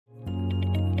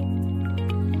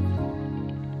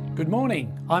Good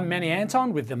morning, I'm Manny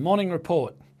Anton with the Morning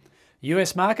Report.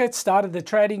 US markets started the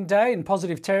trading day in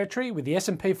positive territory with the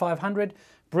S&P 500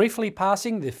 briefly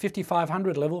passing the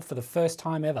 5,500 level for the first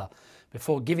time ever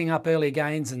before giving up early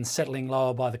gains and settling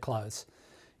lower by the close.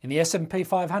 In the S&P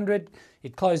 500,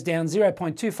 it closed down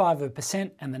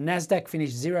 0.25% and the Nasdaq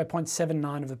finished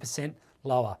 0.79%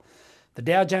 lower. The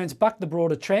Dow Jones bucked the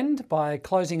broader trend by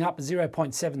closing up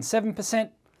 0.77%.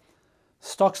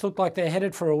 Stocks look like they're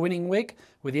headed for a winning week,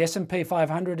 with the S&P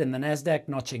 500 and the Nasdaq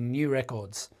notching new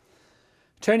records.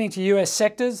 Turning to US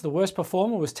sectors, the worst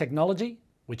performer was technology,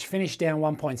 which finished down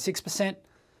 1.6%.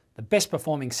 The best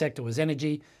performing sector was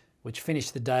energy, which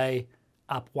finished the day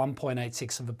up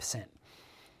 1.86%.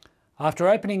 After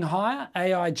opening higher,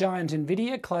 AI giant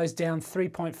Nvidia closed down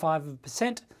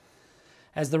 3.5%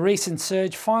 as the recent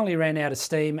surge finally ran out of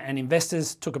steam and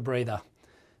investors took a breather.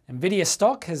 Nvidia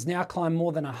stock has now climbed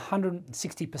more than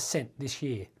 160% this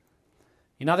year.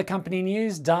 In other company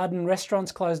news, Darden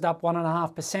Restaurants closed up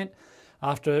 1.5%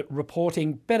 after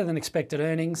reporting better than expected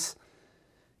earnings.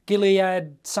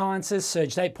 Gilead Sciences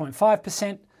surged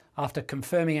 8.5% after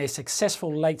confirming a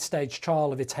successful late-stage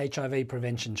trial of its HIV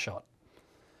prevention shot.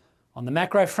 On the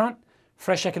macro front,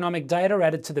 fresh economic data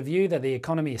added to the view that the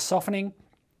economy is softening,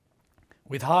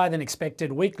 with higher than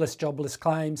expected weekless jobless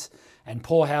claims and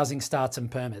poor housing starts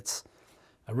and permits.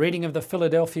 A reading of the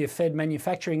Philadelphia Fed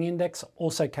Manufacturing Index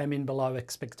also came in below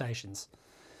expectations.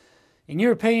 In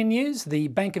European news, the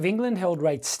Bank of England held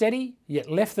rates steady,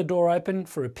 yet left the door open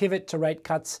for a pivot to rate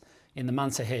cuts in the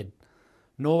months ahead.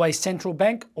 Norway's central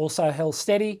bank also held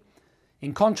steady.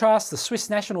 In contrast, the Swiss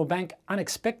National Bank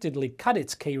unexpectedly cut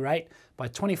its key rate by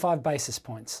 25 basis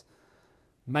points,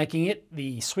 making it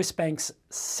the Swiss bank's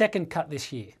second cut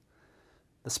this year.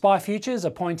 The SPI futures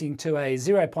are pointing to a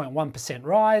 0.1%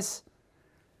 rise.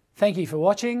 Thank you for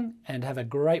watching and have a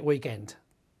great weekend.